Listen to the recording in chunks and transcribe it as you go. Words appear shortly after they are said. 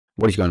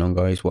What is going on,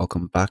 guys?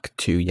 Welcome back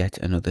to yet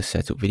another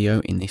setup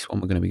video. In this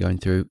one we're going to be going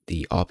through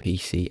the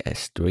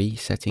RPCS3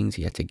 settings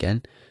yet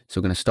again.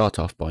 So we're going to start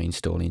off by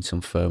installing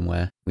some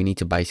firmware. We need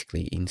to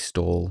basically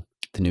install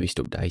the newest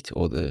update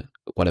or the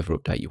whatever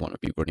update you want to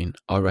be running.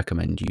 I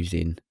recommend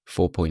using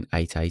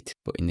 4.88,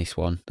 but in this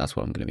one that's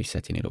what I'm going to be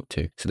setting it up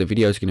to. So the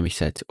video is going to be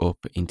set up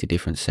into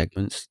different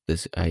segments.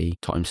 There's a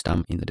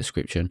timestamp in the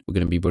description. We're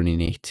going to be running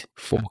it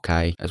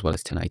 4K as well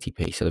as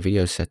 1080p. So the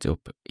video is set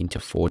up into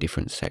 4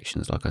 different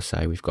sections. Like I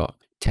say, we've got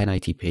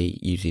 1080p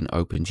using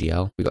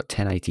OpenGL, we've got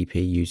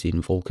 1080p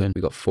using Vulkan,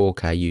 we've got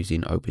 4K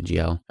using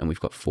OpenGL, and we've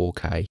got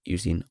 4K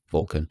using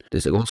Vulkan.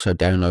 There's also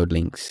download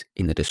links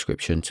in the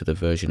description to the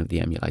version of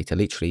the emulator,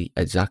 literally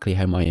exactly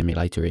how my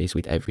emulator is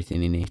with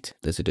everything in it.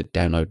 There's a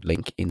download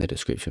link in the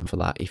description for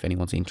that if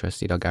anyone's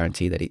interested. I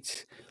guarantee that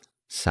it's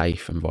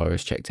safe and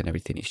virus checked and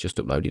everything. It's just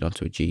uploaded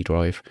onto a G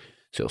drive,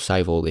 so it'll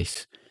save all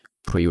this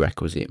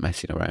prerequisite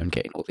messing around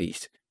getting all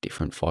these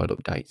different file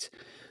updates.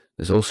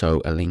 There's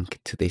also a link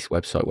to this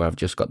website where I've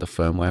just got the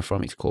firmware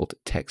from. It's called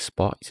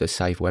TechSpot. It's a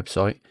safe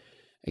website.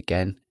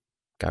 Again,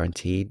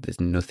 guaranteed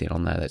there's nothing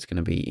on there that's going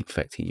to be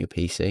infecting your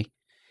PC.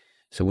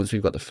 So once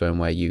we've got the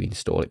firmware, you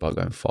install it by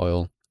going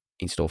File,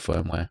 Install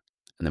Firmware,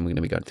 and then we're going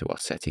to be going through our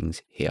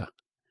settings here.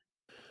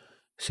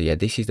 So yeah,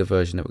 this is the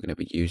version that we're going to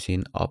be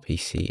using,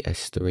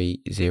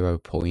 RPCS3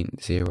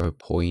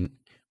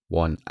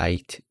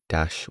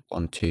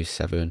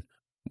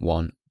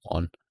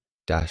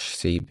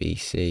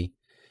 0.0.18-12711-CBC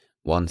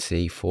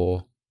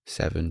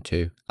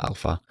 1C472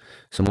 alpha.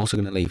 So I'm also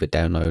going to leave a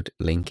download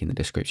link in the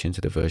description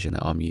to the version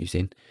that I'm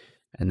using.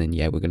 And then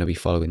yeah, we're going to be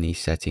following these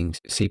settings: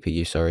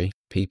 CPU,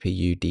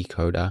 PPU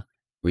decoder,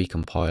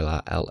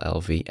 Recompiler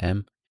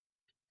LLVM,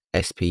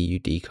 SPU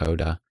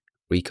decoder,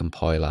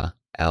 Recompiler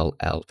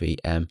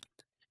LLVM.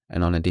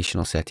 And on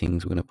additional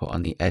settings, we're going to put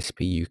on the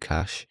SPU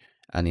cache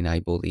and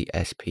enable the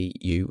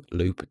SPU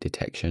loop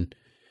detection.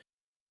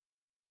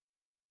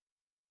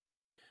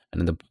 And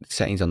in the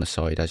settings on the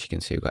side, as you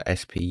can see, we've got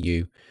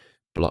SPU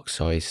block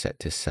size set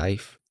to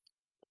safe.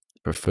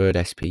 Preferred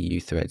SPU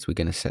threads, we're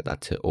going to set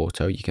that to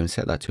auto. You can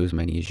set that to as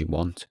many as you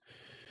want.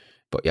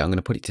 But yeah, I'm going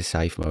to put it to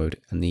safe mode.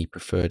 And the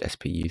preferred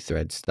SPU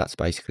threads, that's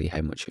basically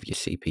how much of your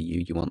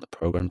CPU you want the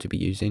program to be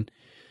using.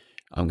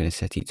 I'm going to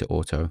set it to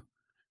auto.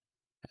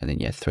 And then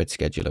yeah, thread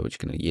scheduler, which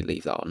you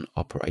leave that on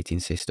operating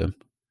system.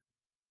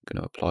 I'm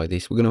going to apply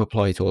this. We're going to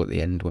apply it all at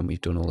the end when we've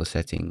done all the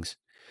settings.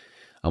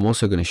 I'm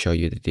also going to show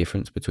you the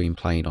difference between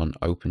playing on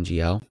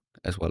OpenGL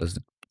as well as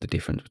the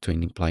difference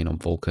between playing on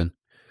Vulkan.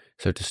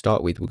 So to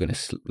start with, we're going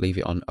to leave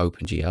it on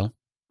OpenGL.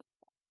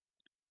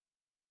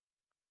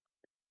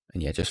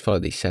 And yeah, just follow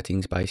these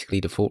settings basically.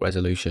 Default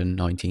resolution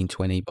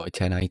 1920 by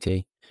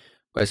 1080.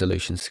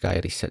 Resolution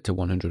scale is set to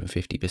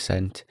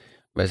 150%.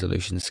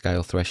 Resolution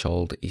scale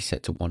threshold is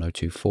set to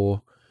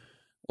 1024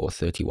 or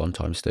 31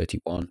 times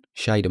 31.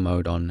 Shader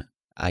mode on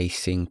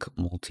async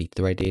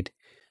multi-threaded.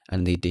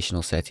 And the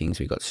additional settings,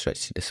 we've got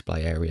stretch to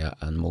display area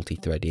and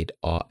multi-threaded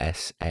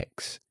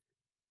RSX.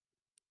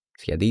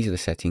 So yeah, these are the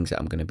settings that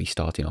I'm going to be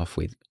starting off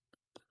with.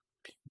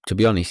 To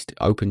be honest,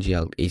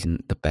 OpenGL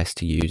isn't the best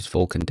to use.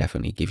 Vulkan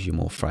definitely gives you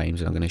more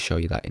frames, and I'm going to show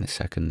you that in a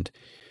second.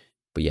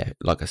 But yeah,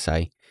 like I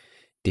say,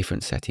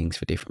 different settings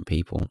for different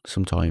people.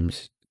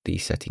 Sometimes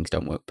these settings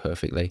don't work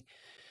perfectly.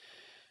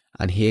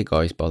 And here,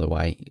 guys, by the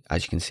way,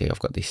 as you can see, I've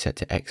got this set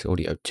to X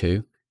Audio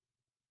 2.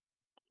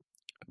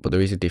 But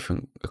there is a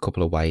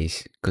couple of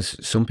ways, because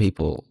some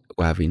people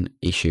were having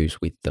issues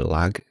with the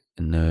lag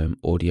and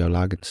audio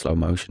lag and slow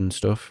motion and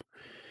stuff.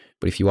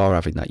 But if you are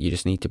having that, you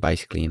just need to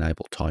basically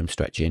enable time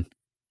stretching.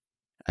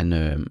 And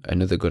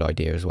another good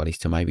idea as well is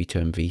to maybe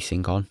turn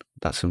VSync on.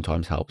 That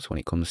sometimes helps when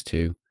it comes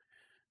to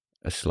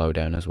a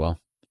slowdown as well.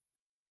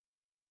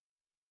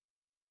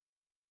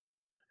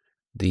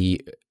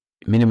 The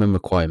minimum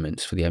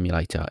requirements for the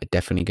emulator are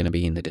definitely going to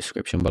be in the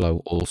description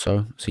below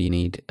also. So you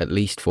need at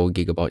least 4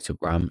 GB of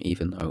RAM,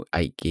 even though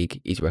 8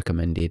 GB is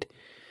recommended.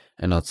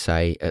 And I'd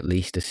say at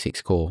least a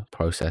 6-core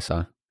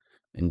processor.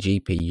 And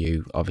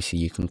GPU, obviously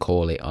you can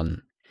call it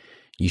on,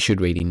 you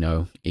should really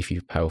know if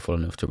you're powerful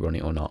enough to run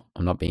it or not.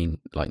 I'm not being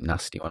like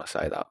nasty when I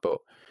say that, but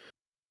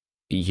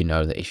you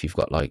know that if you've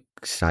got like,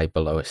 say,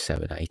 below a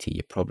 780,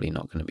 you're probably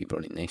not going to be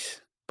running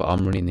this. But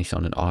I'm running this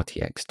on an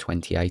RTX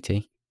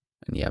 2080.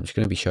 And yeah, I'm just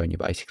going to be showing you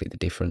basically the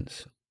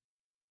difference.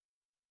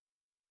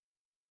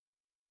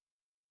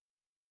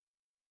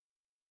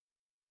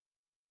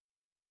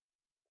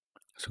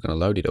 So I'm going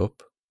to load it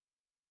up.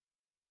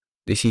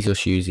 This is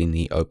us using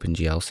the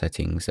OpenGL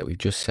settings that we've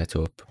just set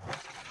up.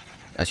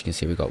 As you can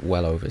see, we've got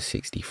well over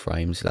 60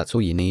 frames. That's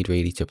all you need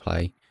really to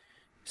play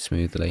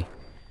smoothly.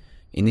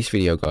 In this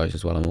video, guys,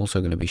 as well, I'm also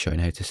going to be showing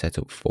how to set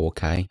up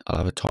 4K. I'll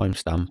have a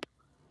timestamp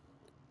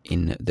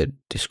in the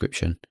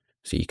description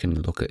so you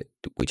can look at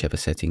whichever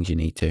settings you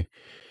need to.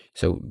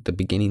 So the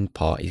beginning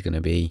part is going to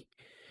be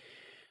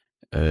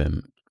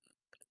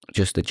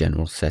just the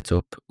general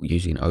setup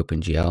using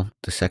OpenGL.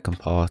 The second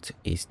part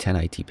is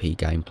 1080p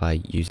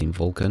gameplay using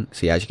Vulkan.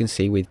 So yeah, as you can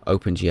see with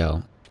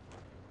OpenGL,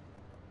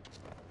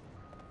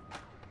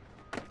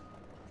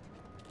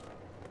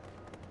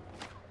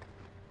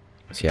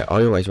 So yeah,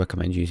 I always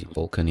recommend using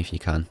Vulkan if you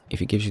can.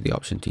 If it gives you the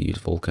option to use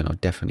Vulkan, I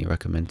definitely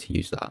recommend to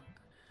use that.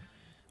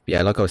 But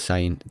yeah, like I was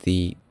saying,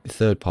 the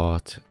third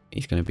part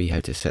is going to be how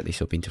to set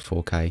this up into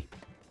 4K.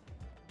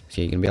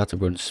 So you're going to be able to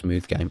run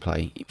smooth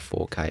gameplay in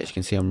 4K. As you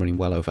can see, I'm running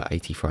well over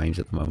 80 frames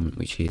at the moment,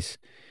 which is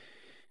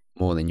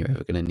more than you're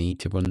ever going to need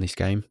to run this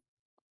game.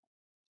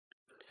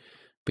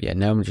 But yeah,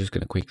 now I'm just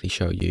going to quickly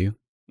show you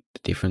the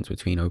difference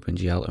between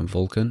OpenGL and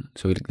Vulkan.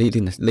 So we're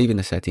leaving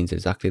the settings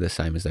exactly the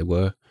same as they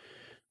were.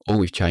 All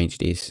we've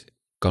changed is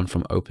gone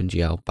from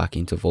OpenGL back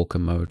into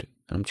Vulkan mode.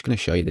 And I'm just going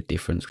to show you the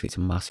difference because it's a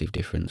massive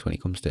difference when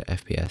it comes to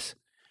FPS.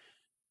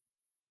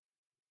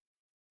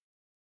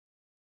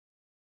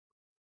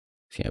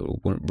 So yeah,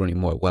 we're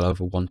running well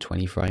over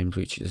 120 frames,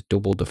 which is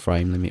doubled the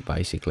frame limit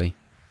basically.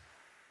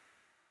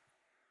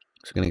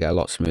 So we're going to get a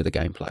lot smoother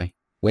gameplay.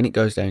 When it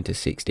goes down to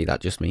 60,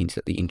 that just means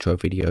that the intro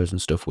videos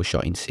and stuff were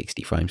shot in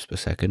 60 frames per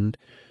second.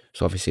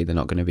 So obviously they're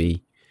not going to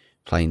be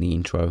playing the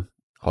intro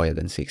higher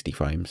than 60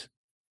 frames.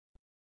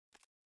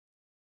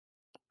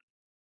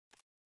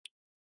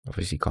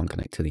 Obviously you can't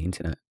connect to the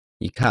internet.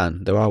 You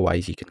can, there are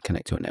ways you can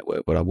connect to a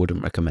network, but I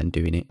wouldn't recommend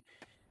doing it.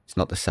 It's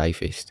not the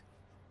safest.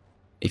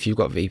 If you've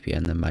got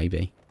VPN, then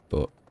maybe,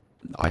 but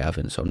I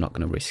haven't, so I'm not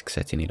going to risk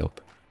setting it up.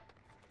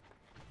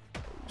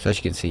 So as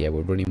you can see, yeah,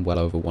 we're running well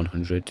over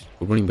 100.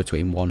 We're running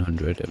between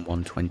 100 and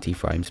 120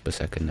 frames per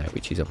second now,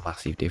 which is a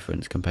massive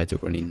difference compared to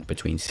running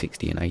between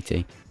 60 and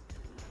 80.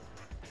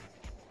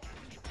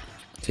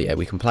 So yeah,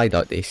 we can play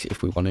like this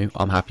if we want to.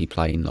 I'm happy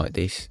playing like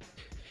this,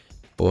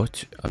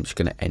 but I'm just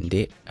going to end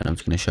it and I'm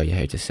just going to show you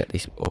how to set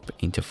this up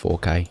into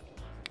 4K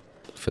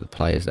for the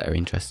players that are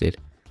interested.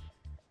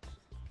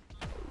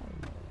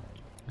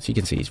 So you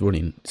can see it's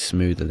running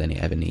smoother than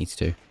it ever needs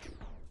to.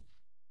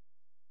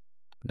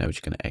 Now we're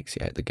just going to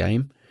exit out the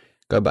game,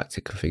 go back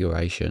to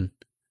configuration,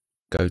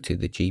 go to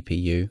the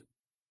GPU,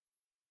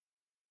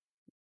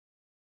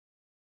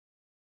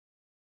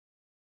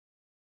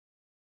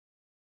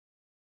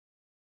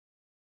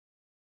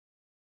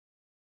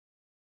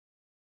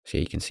 so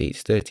you can see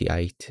it's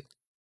 38.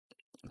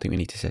 I think we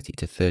need to set it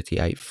to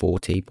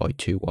 3840 by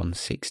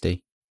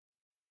 2160.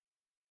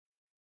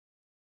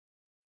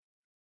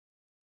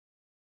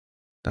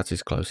 That's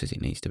as close as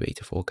it needs to be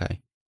to 4K. I'm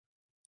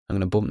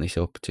going to bump this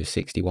up to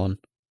 61.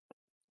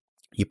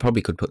 You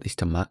probably could put this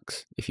to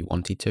max if you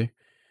wanted to.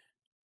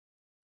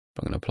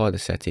 But I'm going to apply the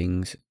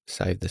settings,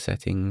 save the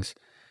settings.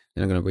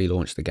 Then I'm going to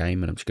relaunch the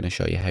game and I'm just going to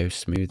show you how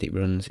smooth it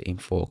runs in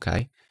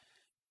 4K.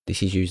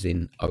 This is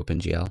using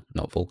OpenGL,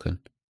 not Vulkan.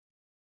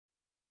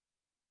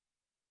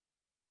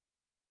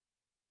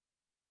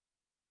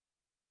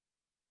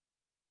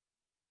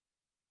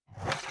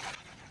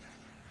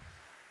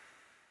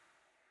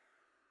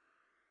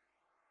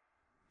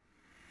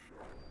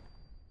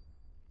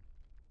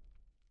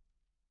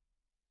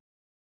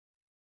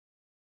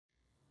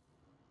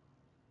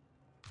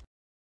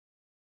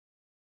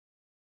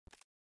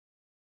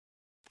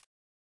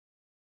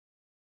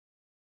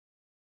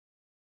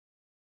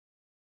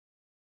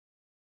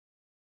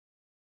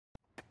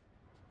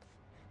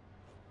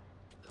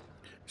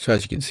 So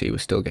as you can see, we're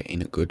still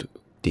getting a good,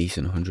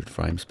 decent 100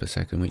 frames per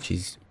second, which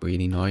is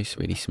really nice,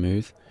 really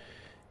smooth.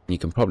 And you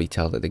can probably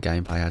tell that the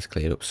gameplay has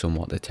cleared up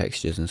somewhat, the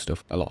textures and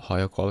stuff, a lot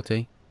higher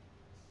quality.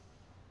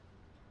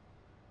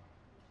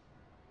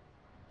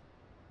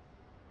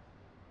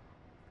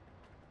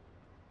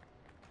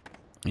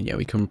 And yeah,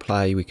 we can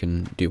play, we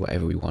can do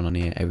whatever we want on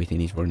here.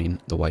 Everything is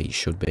running the way it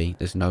should be.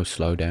 There's no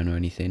slowdown or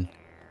anything.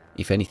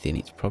 If anything,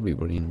 it's probably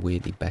running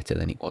weirdly better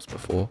than it was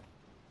before.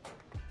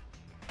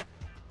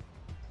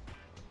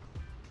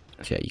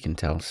 So yeah, you can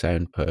tell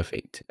sound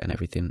perfect and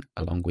everything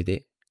along with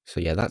it.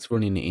 So yeah, that's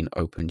running in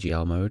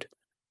OpenGL mode.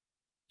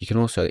 You can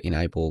also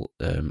enable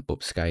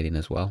upscaling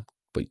as well.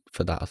 But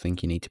for that, I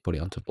think you need to put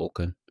it onto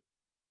Vulkan.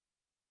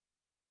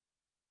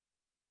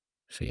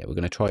 So yeah, we're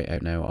going to try it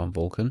out now on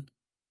Vulkan.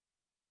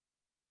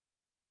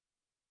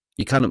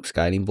 You can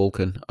upscale in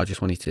Vulkan. I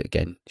just wanted to,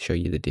 again, show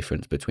you the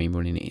difference between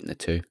running it in the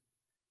two.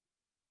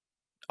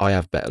 I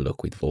have better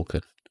luck with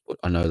Vulkan, but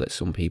I know that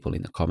some people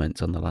in the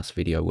comments on the last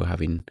video were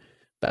having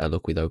better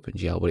luck with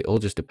OpenGL, but it all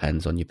just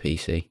depends on your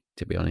PC,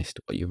 to be honest,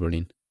 what you're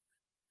running.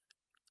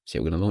 So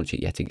we're going to launch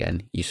it yet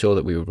again. You saw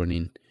that we were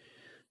running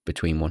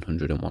between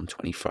 100 and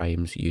 120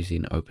 frames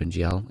using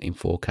OpenGL in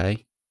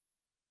 4K.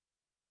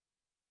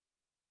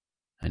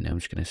 And now I'm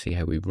just going to see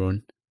how we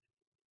run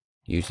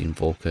using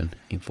Vulkan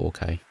in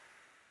 4K.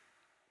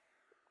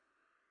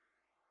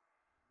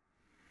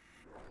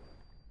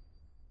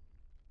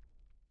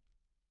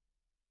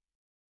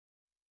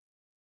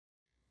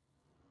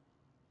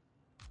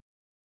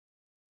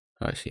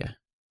 Alright, so yeah,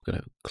 I'm going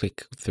to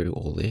click through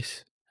all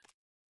this.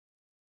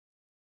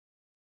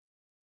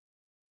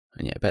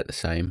 And yeah, about the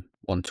same,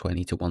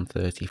 120 to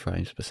 130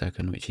 frames per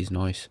second, which is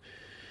nice.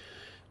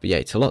 But yeah,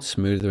 it's a lot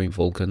smoother in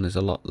Vulkan. There's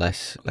a lot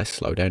less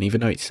slowdown.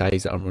 Even though it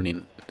says that I'm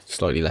running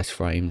slightly less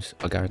frames,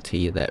 I guarantee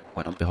you that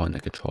when I'm behind the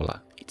controller,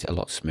 it's a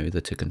lot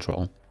smoother to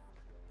control.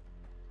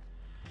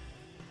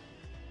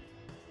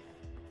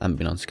 I haven't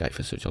been on skate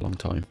for such a long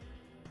time.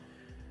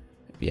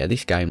 But yeah,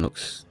 this game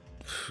looks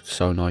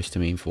so nice to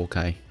me in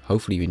 4K.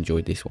 Hopefully you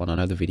enjoyed this one. I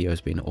know the video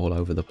has been all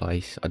over the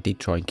place. I did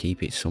try and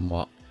keep it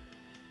somewhat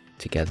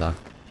together.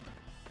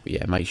 But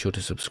yeah, make sure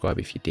to subscribe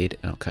if you did,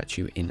 and I'll catch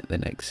you in the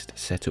next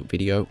setup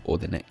video or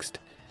the next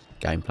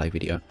gameplay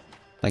video.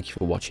 Thank you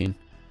for watching.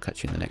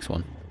 Catch you in the next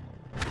one.